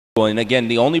And again,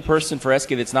 the only person for SK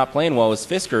that's not playing well is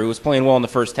Fisker, who was playing well in the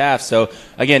first half. So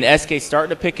again, SK starting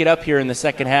to pick it up here in the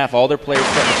second half. All their players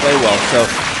starting to play well.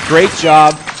 So great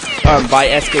job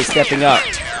by SK stepping up.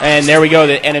 And there we go.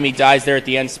 The enemy dies there at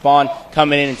the end. Spawn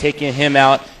coming in and taking him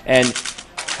out. And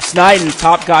Sniden,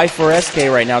 top guy for SK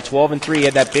right now, 12-3. He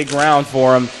had that big round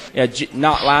for him.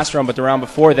 Not last round, but the round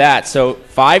before that. So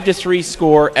 5-3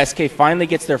 score. SK finally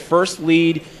gets their first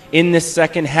lead in this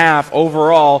second half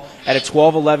overall at a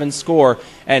 12-11 score.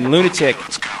 And Lunatic,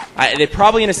 they're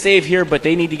probably going to save here, but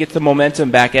they need to get the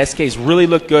momentum back. SK's really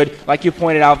looked good. Like you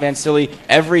pointed out, Vansili,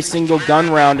 every single gun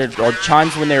round or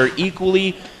times when they're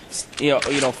equally,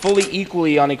 fully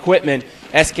equally on equipment,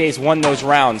 SK's won those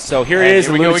rounds. So here it is,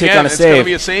 and Lunatic on a save. It's going to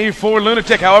be a save for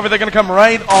Lunatic. However, they're going to come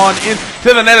right on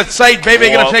into the net at sight. Baby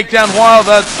going to take down Wild.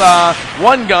 That's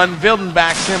one gun. Vilden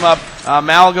backs him up.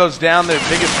 Mal goes down, their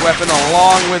biggest weapon,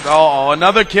 along with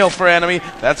another kill for enemy.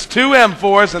 That's 2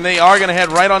 M4s, and they are going to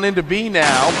head right on into B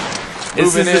now.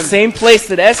 This is the same place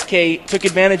that SK took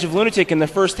advantage of Lunatic in the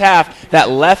first half.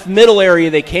 That left middle area,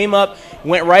 they came up,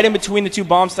 went right in between the 2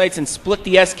 bomb sites and split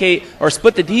the SK, or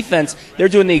split the defense. They're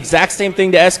doing the exact same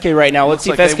thing to SK right now. Let's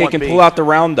see if SK can pull out the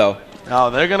round, though. Oh,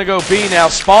 they're going to go B now.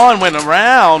 Spawn went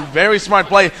around. Very smart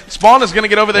play. Spawn is going to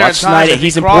get over there in time.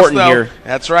 He's important here.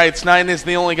 That's right. Sniden is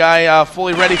the only guy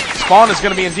fully ready. Spawn is going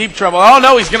to be in deep trouble. Oh,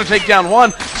 no, he's going to take down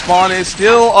one. Spawn is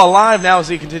still alive now as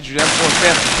he continues. M4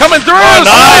 stand coming through. Oh,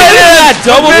 nice.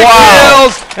 Double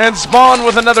kills. And Spawn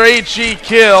with another HG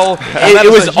kill. It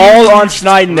was all on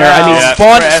Sniden there. I mean,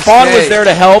 Spawn was there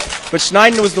to help, but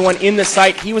Sniden was the one in the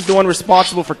site. He was the one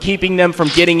responsible for keeping them from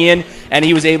getting in, and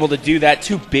he was able to do that.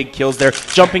 2 big kills there,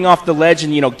 jumping off the ledge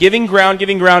and giving ground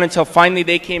until finally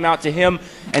they came out to him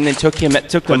and then took them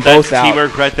both out.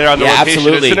 Teamwork right there on the location.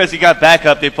 Absolutely. As soon as he got back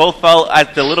up, they both fell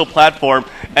at the little platform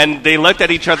and they looked at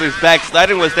each other's backs.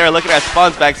 Sniden was there looking at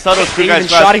Spawn's back. They even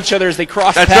shot each other as they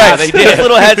crossed paths. That's right. They did.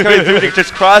 Little heads coming through. They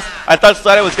just crossed. I thought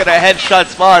Sniden was going to headshot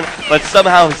Spawn, but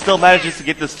somehow he still manages to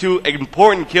get those 2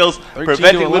 important kills,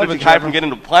 preventing Lunatic Hai from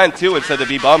getting to plant 2 instead of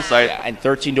the B bomb site. Yeah, and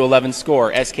 13-11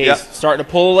 score. SK is starting to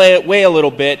pull away a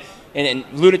little bit. And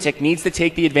Lunatic needs to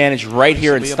take the advantage right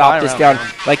here and stop this down.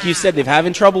 Like you said, they're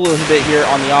having trouble a little bit here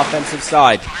on the offensive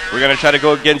side. We're going to try to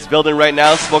go against Vilden right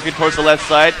now, smoking towards the left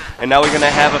side. And now we're going to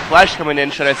have a flash coming in,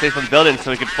 should I say, from Vilden,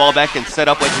 so he can fall back and set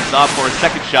up like he's off for a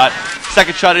second shot.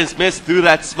 Second shot is missed through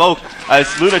that smoke as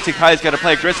Lunatic Hai is going to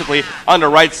play aggressively on the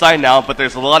right side now, but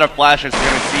there's a lot of flashes. We're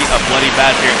going to see a bloody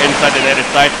bath here inside the netted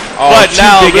side. But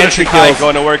now Lunatic Hai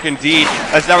going to work indeed,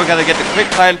 as now we're going to get the quick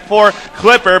plan for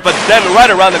Clipper, but then right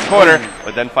around the corner,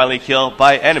 but then finally killed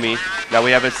by enemy. Now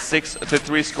we have a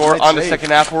 6-3 score on the second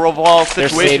half overall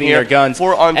situation. They're saving their guns.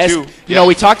 4-on-2. You know,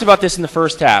 we talked about this in the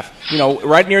first half. You know,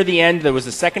 right near the end, there was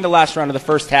the second to last round of the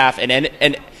first half, and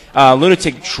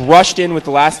Lunatic rushed in with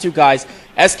the last 2 guys.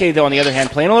 SK, though, on the other hand,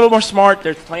 playing a little more smart.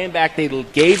 They're playing back. They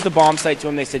gave the bomb site to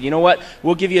him. They said, you know what?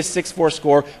 We'll give you a 6-4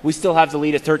 score. We still have the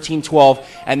lead at 13-12,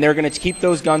 and they're going to keep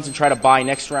those guns and try to buy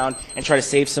next round and try to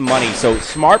save some money. So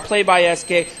smart play by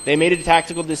SK. They made a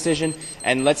tactical decision,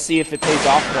 and let's see if it pays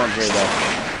off for them here, though.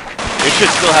 They should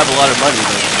still have a lot of money,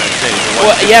 though.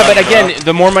 Well, yeah, but again,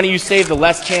 the more money you save, the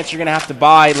less chance you're going to have to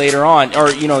buy later on,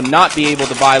 or, you know, not be able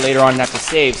to buy later on and have to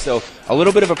save. So a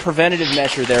little bit of a preventative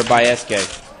measure there by SK.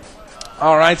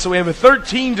 All right, so we have a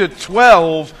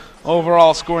 13-12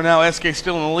 overall score now. SK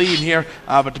still in the lead here,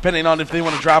 but depending on if they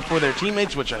want to drop for their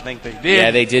teammates, which I think they did. Yeah,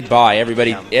 they did buy.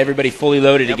 Everybody fully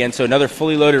loaded again, so another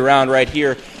fully loaded round right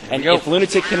here. And if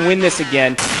Lunatic can win this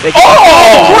again, they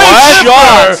can great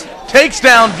shot! Takes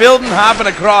down Vilden, hopping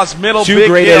across middle. 2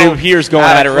 great peers going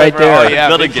at it right there. Oh, yeah,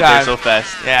 Vilden get there so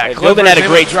fast. Yeah, Vilden had a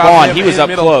great spawn. He was up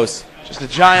close. Just a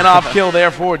giant off kill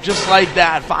there for just like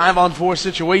that. 5-on-4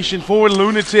 situation for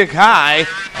Lunatic Hai.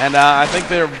 And I think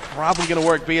they're probably going to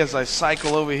work B as I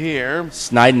cycle over here.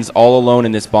 Sniden's all alone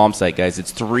in this bomb site, guys.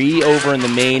 It's 3 over in the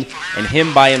main and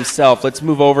him by himself. Let's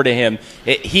move over to him.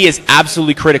 He is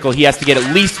absolutely critical. He has to get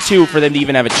at least 2 for them to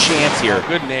even have a chance here. Oh,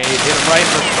 good nade. Hit him right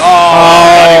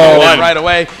in the right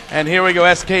away. And here we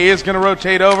go. SK is going to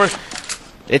rotate over.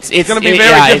 It's going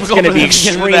to be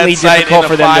extremely difficult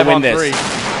for them to win this.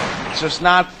 It's just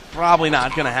probably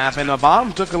not going to happen. The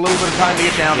bomb took a little bit of time to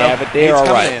get down. Yeah, but they're all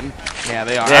right. Yeah,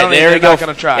 they are. Yeah, there we go.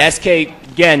 Going to try. SK,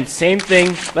 again, same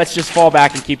thing. Let's just fall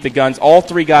back and keep the guns. All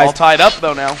 3 guys. All tied up,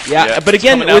 though, now. Yeah, but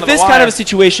again, with this kind of a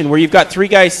situation where you've got 3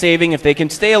 guys saving, if they can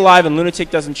stay alive and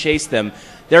Lunatic doesn't chase them,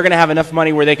 they're going to have enough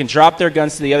money where they can drop their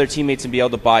guns to the other teammates and be able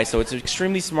to buy. So it's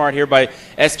extremely smart here by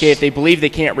SK. If they believe they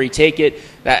can't retake it,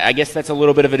 I guess that's a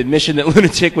little bit of an admission that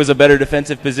Lunatic was a better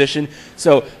defensive position.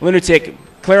 So Lunatic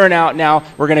clearing out now.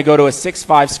 We're going to go to a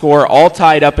 6-5 score, all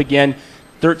tied up again.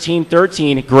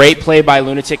 13-13. Great play by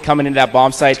Lunatic coming into that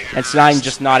bomb site, and Sniden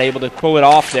just not able to pull it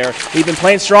off there. We've been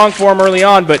playing strong for him early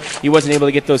on, but he wasn't able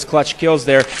to get those clutch kills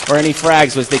there or any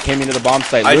frags as they came into the bomb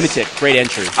site. Lunatic, great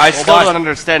entry. I still don't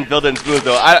understand Vilden's move,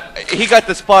 though. He got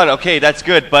the spawn, okay, that's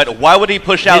good, but why would he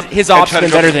push out? His op's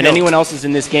been better than anyone else's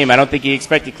in this game. I don't think he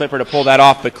expected Clipper to pull that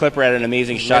off, but Clipper had an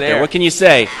amazing shot there. What can you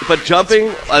say? But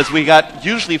jumping, as we got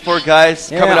usually 4 guys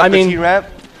coming up the T-ramp,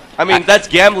 I mean, that's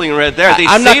gambling right there. They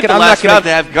saved the last round to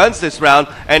have guns this round,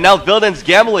 and now Vilden's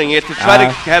gambling it to try to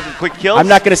have quick kills. I'm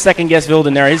not going to second-guess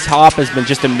Vilden there. His hop has been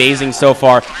just amazing so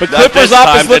far. But Clipper's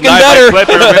op is looking better.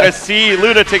 Clipper, we're going to see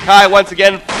Lunatic Hai once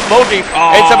again smoking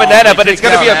into Banana, but it's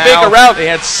going to be a big round. They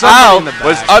had something in the back.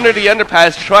 Was under the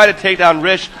underpass trying to take down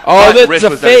Rich. Oh, that's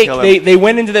a fake. They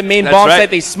went into the main bomb site.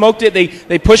 They smoked it.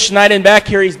 They pushed Sniden back.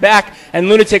 Here he's back. And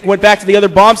Lunatic went back to the other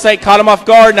bomb site, caught him off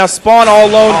guard. Now Spawn all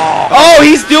alone. Oh,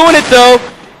 he's doing it, though.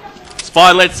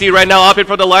 Spawn, let's see right now, opting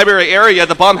for the library area.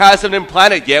 The bomb hasn't been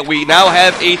planted yet. We now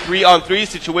have a 3-on-3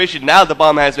 situation. Now the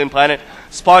bomb has been planted.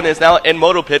 Spawn is now in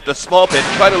Moto Pit, the small pit,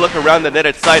 trying to look around the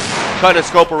netted site, trying to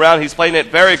scope around. He's playing it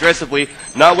very aggressively,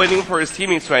 not waiting for his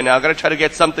teammates right now. Going to try to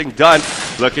get something done.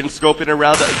 Looking, scoping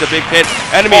around the big pit.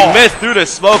 Enemy missed through the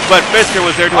smoke, but Fisker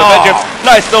was there to avenge him.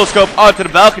 Nice no scope onto the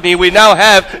balcony. We now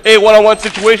have a one-on-one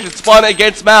situation. Spawn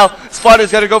against Mal. Spawn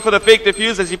is going to go for the fake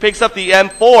defuse as he picks up the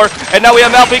M4. And now we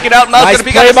have Mal peeking out. Mal's going to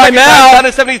peek out a second time, down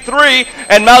to 73.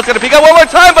 And Mal's going to peek out one more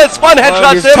time, but Spawn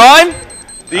headshots him.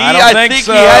 I think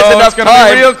so. He has enough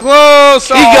time. Be real close.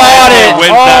 He got it.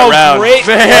 Wins that round. Great.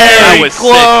 Very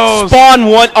close. Spawn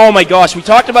won. Oh my gosh, we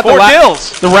talked about 4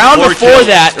 kills. The round before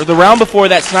that, or the round before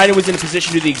that, Sniden was in a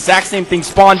position to do the exact same thing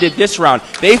Spawn did this round.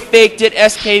 They faked it.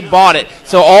 SK bought it.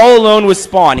 So all alone with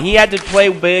Spawn. He had to play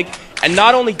big. And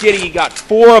not only did he got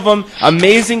 4 of them.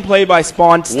 Amazing play by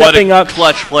Spawn, stepping up.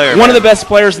 Clutch player. One of the best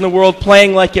players in the world,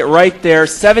 playing like it right there.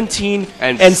 17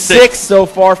 and 6 so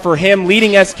far for him,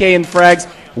 leading SK in frags.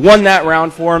 Won that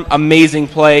round for him. Amazing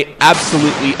play.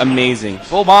 Absolutely amazing.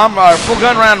 Full gun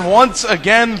round once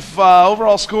again.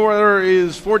 Overall score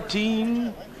is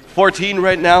 14. 14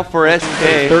 right now for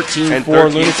SK. 13 for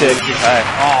Lunatic.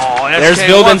 Oh, there's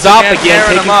Vilden's off again,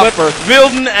 taking Clipper.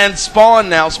 Vilden and Spawn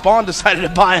now. Spawn decided to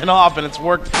buy it off, and it's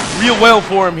worked real well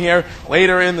for him here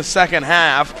later in the second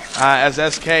half as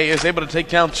SK is able to take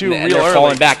down 2 real early.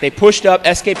 Falling back. They pushed up.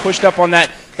 SK pushed up on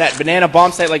that banana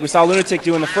bomb site like we saw Lunatic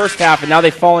do in the first half, and now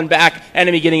they've fallen back.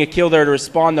 Enemy getting a kill there to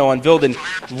respond, though, on Vilden,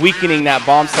 weakening that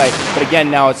bomb site. But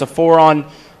again, now it's a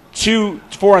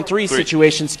 4-on-3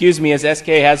 situation, as SK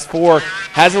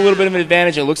has a little bit of an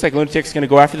advantage. It looks like Lunatic's going to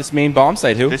go after this main bomb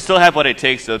site. They still have what it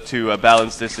takes, though, to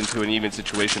balance this into an even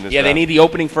situation. Yeah, they need the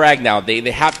opening frag now.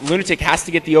 Lunatic has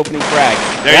to get the opening frag.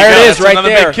 There it is, right there.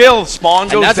 Another big kill. Spawn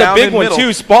goes down in that's a big one,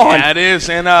 too, Spawn. Yeah, it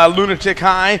is, and Lunatic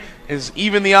Hai is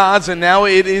even the odds, and now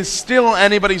it is still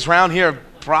anybody's round here,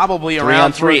 probably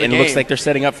around 3-on-3, and it looks like they're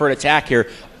setting up for an attack here.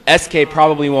 SK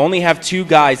probably will only have 2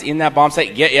 guys in that bomb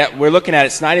site. Yeah, we're looking at it.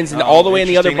 Sniden's all the way in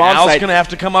the other bomb Al's site. going to have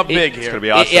to come up big here. It's going to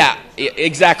be awesome. Yeah,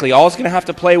 exactly. Al's going to have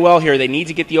to play well here. They need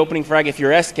to get the opening frag if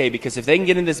you're SK, because if they can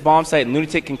get in this bomb site and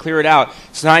Lunatic can clear it out,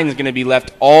 Sniden's going to be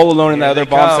left all alone in the other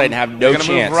bomb site and have no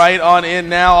chance. Move right on in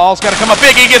now. Al's got to come up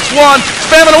big. He gets 1.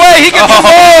 Spamming away. He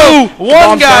gets 2.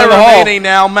 1 guy remaining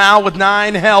now. Mal with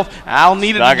 9 health. Al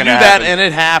needed to do that, and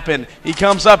it happened. He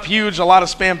comes up huge. A lot of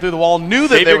spam through the wall. Knew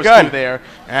that there was 2 there.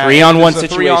 3-on-1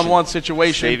 situation. 3-on-1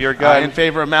 situation. Save your gun. In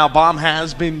favor of Mal. Bomb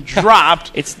has been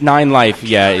dropped. It's 9 life.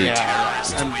 Yeah.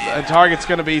 And target's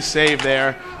going to be saved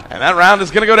there. And that round is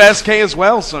going to go to SK as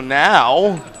well. So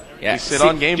now we sit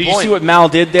on game point. Do you see what Mal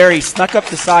did there? He snuck up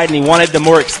the side and he wanted the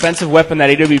more expensive weapon, that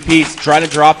AWP. He's trying to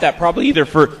drop that probably either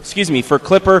for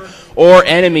Clipper or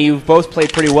Enemy, who've both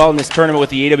played pretty well in this tournament with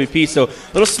the AWP. So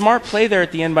a little smart play there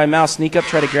at the end by Mal. Sneak up,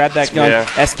 try to grab that gun.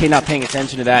 Yeah. SK not paying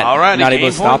attention to that. All right, not able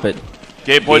to stop it.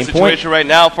 Game point situation right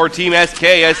now for Team SK,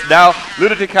 as now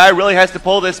Lunatic Hai really has to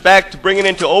pull this back to bring it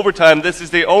into overtime. This is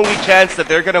the only chance that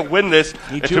they're going to win this,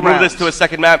 to move this to a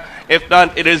second map. If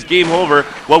not, it is game over.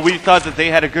 What we thought that they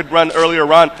had a good run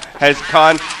earlier on has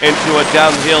gone into a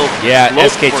downhill. Yeah,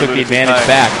 SK took the advantage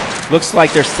back. Looks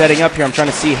like they're setting up here. I'm trying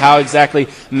to see how exactly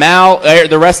Mal,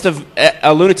 the rest of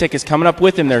Lunatic is coming up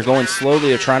with him. They're going slowly.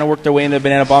 They're trying to work their way into the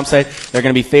banana bomb site. They're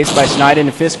going to be faced by Sniden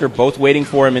and Fisker, both waiting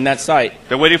for him in that site.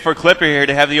 They're waiting for Clipper here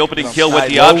to have the opening kill with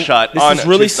the op shot. This is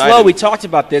really slow. We talked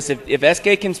about this. If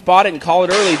SK can spot it and call it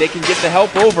early, they can get the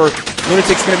help over.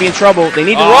 Lunatic's going to be in trouble. They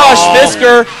need to rush.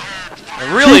 Fisker.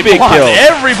 really big blind. kills.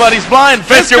 Everybody's blind.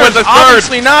 Fisker with the third.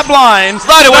 Obviously not blind.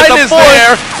 Slider with the is fourth.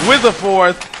 there with the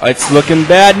fourth. It's looking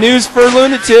bad news for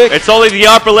Lunatic. It's only the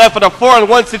upper left in a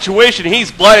 4-on-1 situation.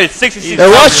 He's blinded. 66 They're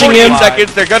rushing him.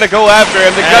 seconds. They're going to go after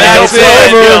him. They're And going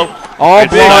that's to over. All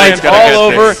It's blind, fine. Gotta all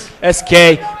get over. this.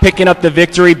 SK picking up the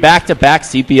victory, back-to-back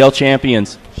CPL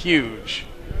champions. Huge.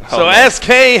 Oh, So man.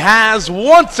 SK has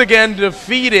once again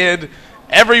defeated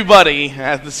everybody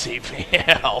at the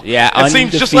CPL. Yeah, it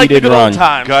seems just like the undefeated good old run.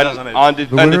 times, Gun doesn't it? undefeated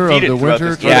The winner of the throughout Winter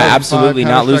this Yeah, tournament. absolutely.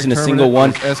 Not losing a single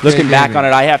one. SK Looking back on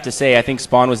Gaming. it, I have to say, I think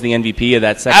Spawn was the MVP of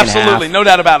that second half. Absolutely, no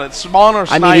doubt about it. Spawn or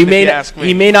I Snipe, mean, if you ask me.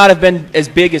 he may not have been as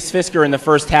big as Fisker in the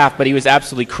first half, but he was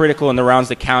absolutely critical in the rounds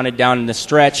that counted down in the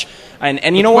stretch.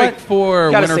 And you know what? Quake 4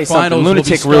 Gotta Winter say something. Finals will be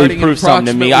Lunatic starting really in proved something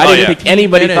to me. approximately I didn't think 15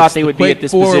 anybody minutes. thought they would The be at Quake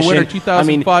this 4 Winter position.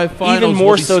 2005 even Finals more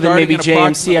will be so than maybe starting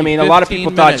in JMC. I mean, a lot of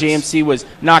people thought 15 JMC was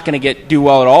not going to do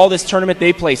well at all this tournament.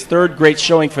 They placed third, great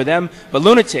showing for them. But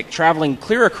Lunatic traveling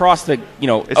clear across the Is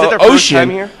it their first ocean time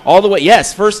here? all the way.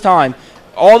 Yes, first time.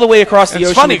 All the way across the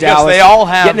It's ocean funny to 'cause Dallas, they all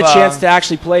have, getting a chance to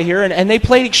actually play here, and they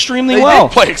played extremely They well.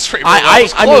 did play extremely well. It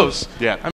was I mean, close. Yeah.